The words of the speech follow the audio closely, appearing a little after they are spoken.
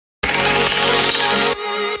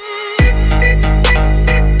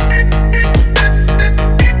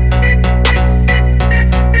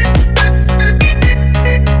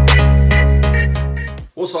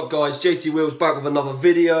guys, JT Wheels back with another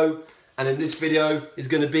video, and in this video is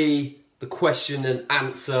going to be the question and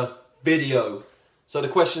answer video. So the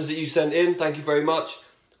questions that you sent in, thank you very much.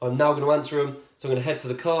 I'm now going to answer them, so I'm going to head to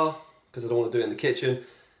the car because I don't want to do it in the kitchen.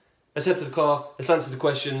 Let's head to the car, let's answer the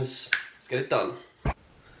questions, let's get it done.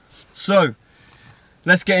 So,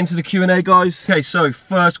 let's get into the Q&A, guys. Okay, so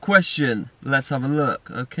first question, let's have a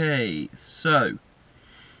look. Okay, so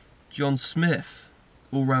John Smith,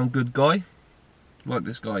 all-round good guy. Like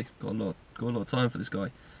this guy, got a lot of time for this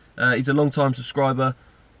guy. He's a long-time subscriber,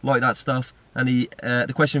 like that stuff. And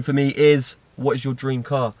the question for me is, what is your dream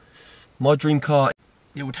car? My dream car,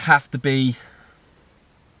 it would have to be,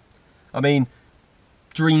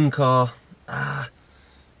 dream car. I'm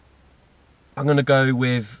gonna go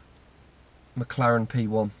with McLaren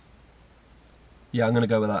P1. Yeah, I'm gonna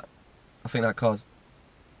go with that. I think that car's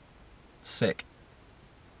sick.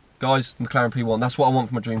 Guys, McLaren P1, that's what I want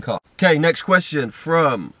for my dream car. Okay, next question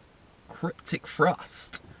from Cryptic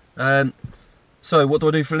Thrust. So what do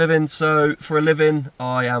I do for a living? So for a living,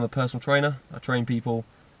 I am a personal trainer. I train people,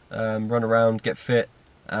 run around, get fit,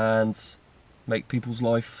 and make people's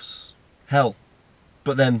lives hell.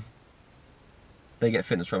 But then they get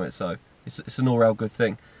fitness from it, so it's an all-round good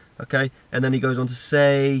thing. Okay, and then he goes on to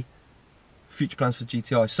say future plans for the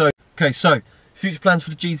GTI. So future plans for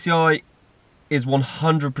the GTI is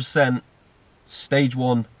 100% stage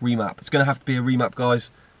 1 remap. It's going to have to be a remap, guys.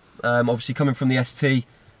 Obviously coming from the ST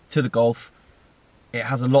to the Golf, it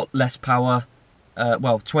has a lot less power,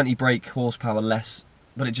 well, 20 brake horsepower less,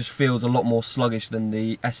 but it just feels a lot more sluggish than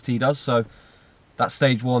the ST does. So that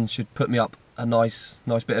stage 1 should put me up a nice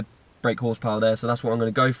bit of brake horsepower there, so that's what I'm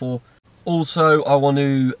going to go for. Also, I want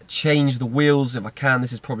to change the wheels if I can.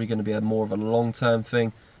 This is probably going to be more of a long-term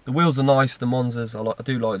thing. The wheels are nice, the Monzas, I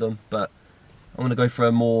do like them, but I'm going to go for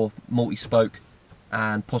a more multi-spoke,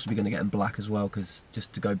 and possibly going to get them black as well, because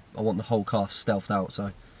I want the whole car stealthed out.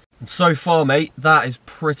 And so far, mate, that is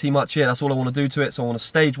pretty much it. That's all I want to do to it. So I want to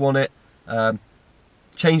stage 1 it,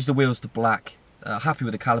 change the wheels to black. Happy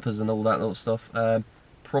with the calipers and all that little stuff.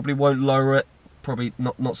 Probably won't lower it. Probably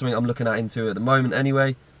not something I'm looking into at the moment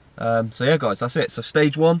anyway. So yeah, guys, that's it. So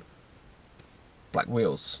stage 1, black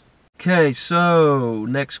wheels. Okay, so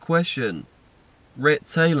next question, Rit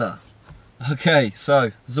Taylor. Okay,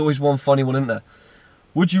 so there's always one funny one, isn't there?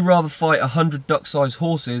 Would you rather fight 100 duck-sized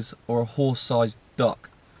horses or a horse-sized duck?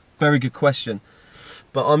 Very good question.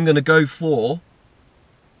 But I'm going to go for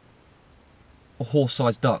a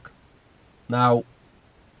horse-sized duck. Now,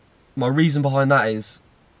 my reason behind that is,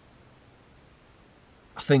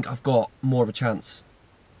 I think I've got more of a chance.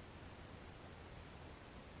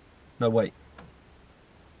 No, wait.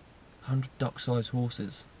 100 duck-sized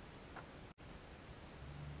horses.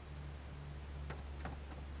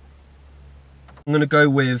 I'm going to go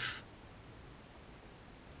with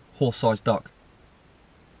horse-sized duck.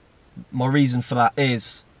 My reason for that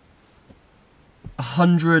is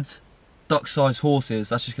 100 duck-sized horses,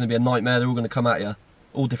 that's just going to be a nightmare. They're all going to come at you,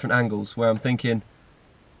 all different angles, where I'm thinking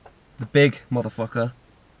the big motherfucker,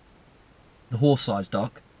 the horse-sized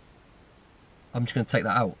duck, I'm just going to take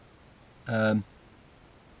that out.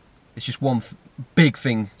 It's just one big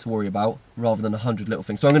thing to worry about rather than 100 little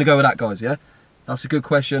things. So I'm going to go with that, guys, yeah? That's a good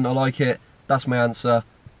question. I like it. That's my answer.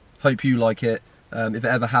 Hope you like it. If it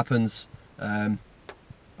ever happens,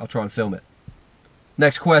 I'll try and film it.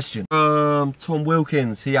 Next question. Tom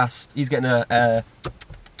Wilkins. He asked. He's getting a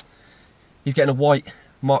white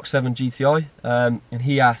Mk7 GTI, and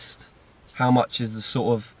he asked how much is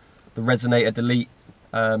the resonator delete,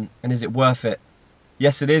 and is it worth it?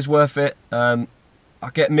 Yes, it is worth it. I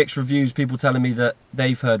get mixed reviews. People telling me that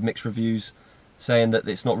they've heard mixed reviews, saying that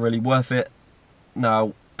it's not really worth it.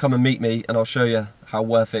 Now, come and meet me and I'll show you how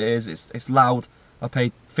worth it is. It's loud. I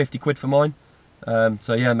paid 50 quid for mine.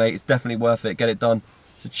 So yeah, mate, it's definitely worth it. Get it done.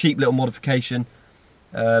 It's a cheap little modification.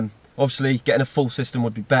 Obviously, getting a full system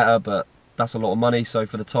would be better, but that's a lot of money. So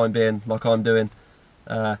for the time being, like I'm doing,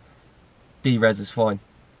 D-Res is fine.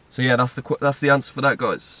 So yeah, that's the answer for that,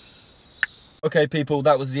 guys. Okay, people,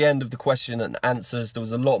 that was the end of the question and answers. There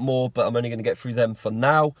was a lot more, but I'm only going to get through them for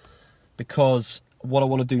now, because what I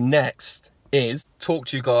want to do next is talk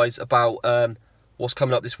to you guys about what's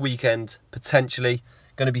coming up this weekend, potentially.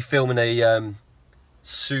 Going to be filming a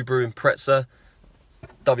Subaru Impreza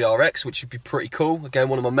WRX, which would be pretty cool. Again,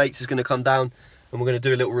 one of my mates is going to come down and we're going to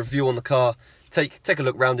do a little review on the car, take a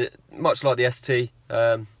look around it, much like the ST,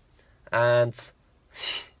 and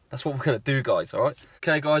that's what we're going to do, guys, alright?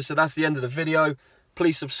 Okay, guys, so that's the end of the video.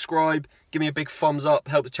 Please subscribe, give me a big thumbs up,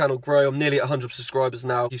 help the channel grow. I'm nearly at 100 subscribers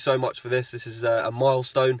now. Thank you so much for this. This is a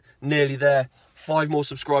milestone, nearly there. 5 more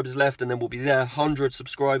subscribers left and then we'll be there. 100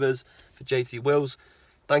 subscribers for JT Wheels.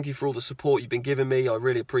 Thank you for all the support you've been giving me. I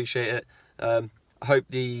really appreciate it. I hope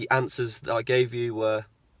the answers that I gave you were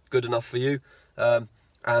good enough for you. And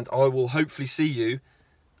I will hopefully see you,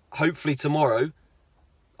 hopefully tomorrow.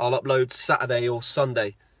 I'll upload Saturday or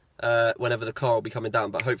Sunday, whenever the car will be coming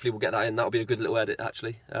down. But hopefully we'll get that in. That'll be a good little edit,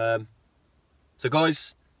 actually. So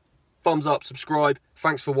guys, thumbs up, subscribe.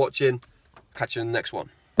 Thanks for watching. Catch you in the next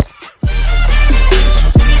one.